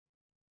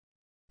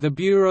The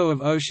Bureau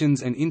of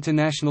Oceans and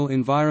International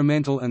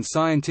Environmental and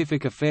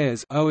Scientific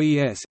Affairs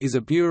 (OES) is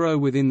a bureau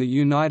within the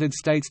United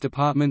States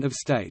Department of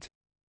State.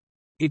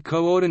 It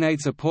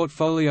coordinates a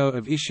portfolio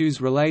of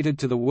issues related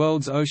to the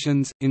world's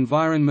oceans,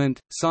 environment,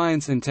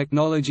 science and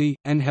technology,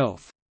 and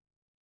health.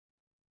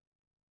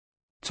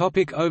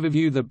 Topic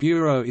overview. The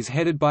Bureau is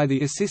headed by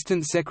the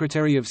Assistant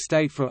Secretary of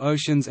State for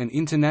Oceans and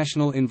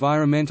International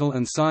Environmental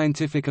and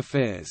Scientific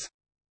Affairs.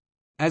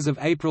 As of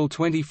April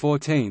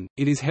 2014,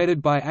 it is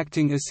headed by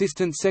Acting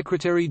Assistant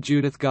Secretary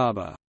Judith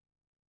Garber.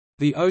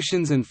 The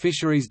Oceans and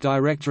Fisheries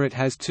Directorate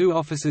has two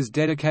offices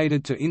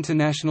dedicated to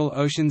international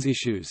oceans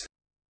issues.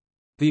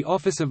 The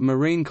Office of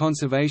Marine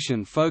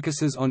Conservation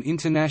focuses on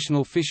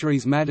international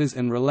fisheries matters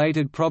and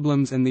related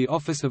problems, and the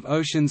Office of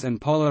Oceans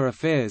and Polar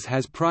Affairs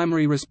has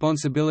primary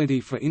responsibility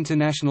for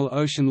international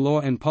ocean law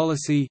and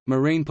policy,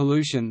 marine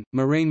pollution,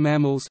 marine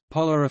mammals,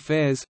 polar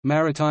affairs,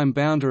 maritime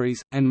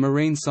boundaries, and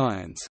marine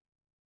science.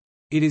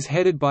 It is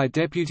headed by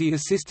Deputy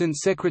Assistant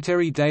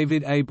Secretary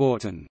David A.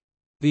 Borton.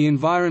 The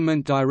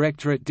Environment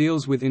Directorate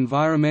deals with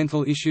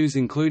environmental issues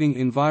including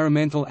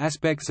environmental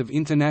aspects of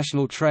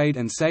international trade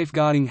and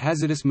safeguarding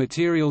hazardous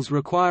materials,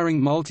 requiring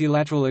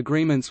multilateral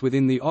agreements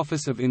within the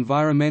Office of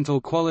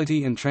Environmental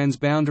Quality and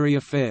Transboundary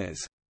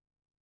Affairs.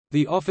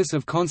 The Office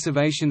of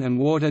Conservation and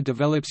Water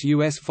develops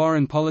U.S.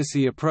 foreign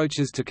policy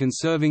approaches to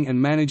conserving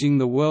and managing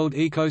the world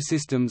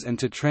ecosystems and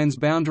to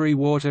transboundary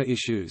water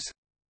issues.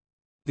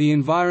 The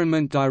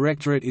Environment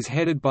Directorate is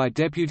headed by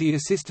Deputy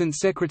Assistant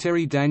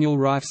Secretary Daniel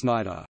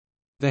Reifsnyder.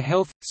 The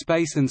Health,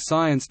 Space and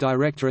Science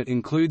Directorate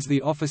includes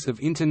the Office of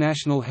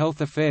International Health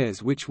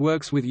Affairs, which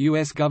works with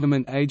U.S.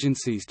 government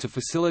agencies to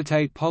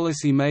facilitate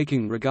policy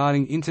making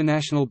regarding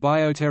international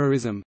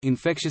bioterrorism,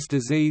 infectious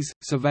disease,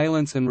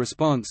 surveillance and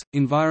response,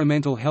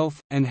 environmental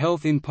health, and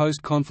health in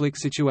post-conflict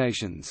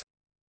situations.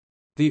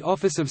 The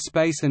Office of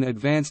Space and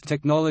Advanced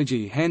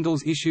Technology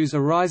handles issues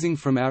arising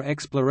from our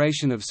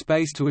exploration of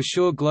space to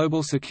assure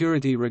global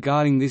security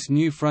regarding this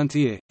new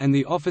frontier, and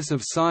the Office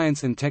of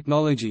Science and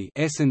Technology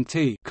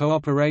 (S&T)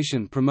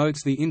 cooperation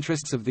promotes the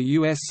interests of the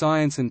U.S.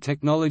 science and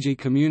technology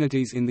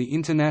communities in the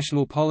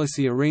international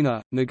policy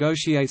arena,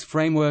 negotiates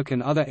framework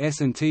and other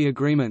S&T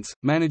agreements,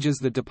 manages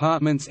the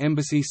department's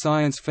Embassy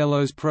Science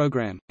Fellows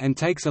program, and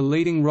takes a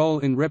leading role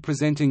in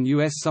representing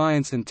U.S.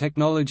 science and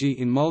technology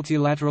in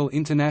multilateral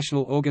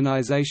international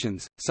organizations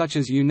such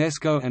as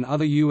UNESCO and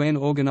other UN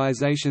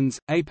organizations,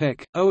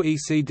 APEC,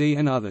 OECD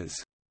and others.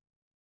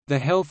 The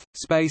Health,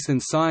 Space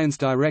and Science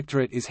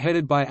Directorate is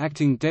headed by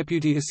Acting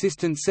Deputy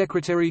Assistant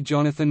Secretary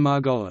Jonathan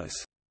Margolis.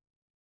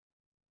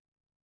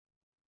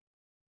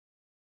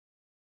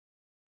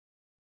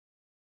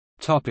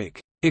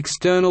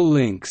 External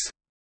links.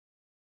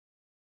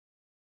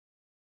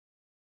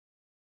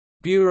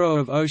 Bureau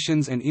of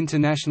Oceans and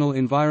International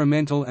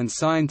Environmental and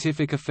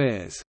Scientific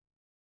Affairs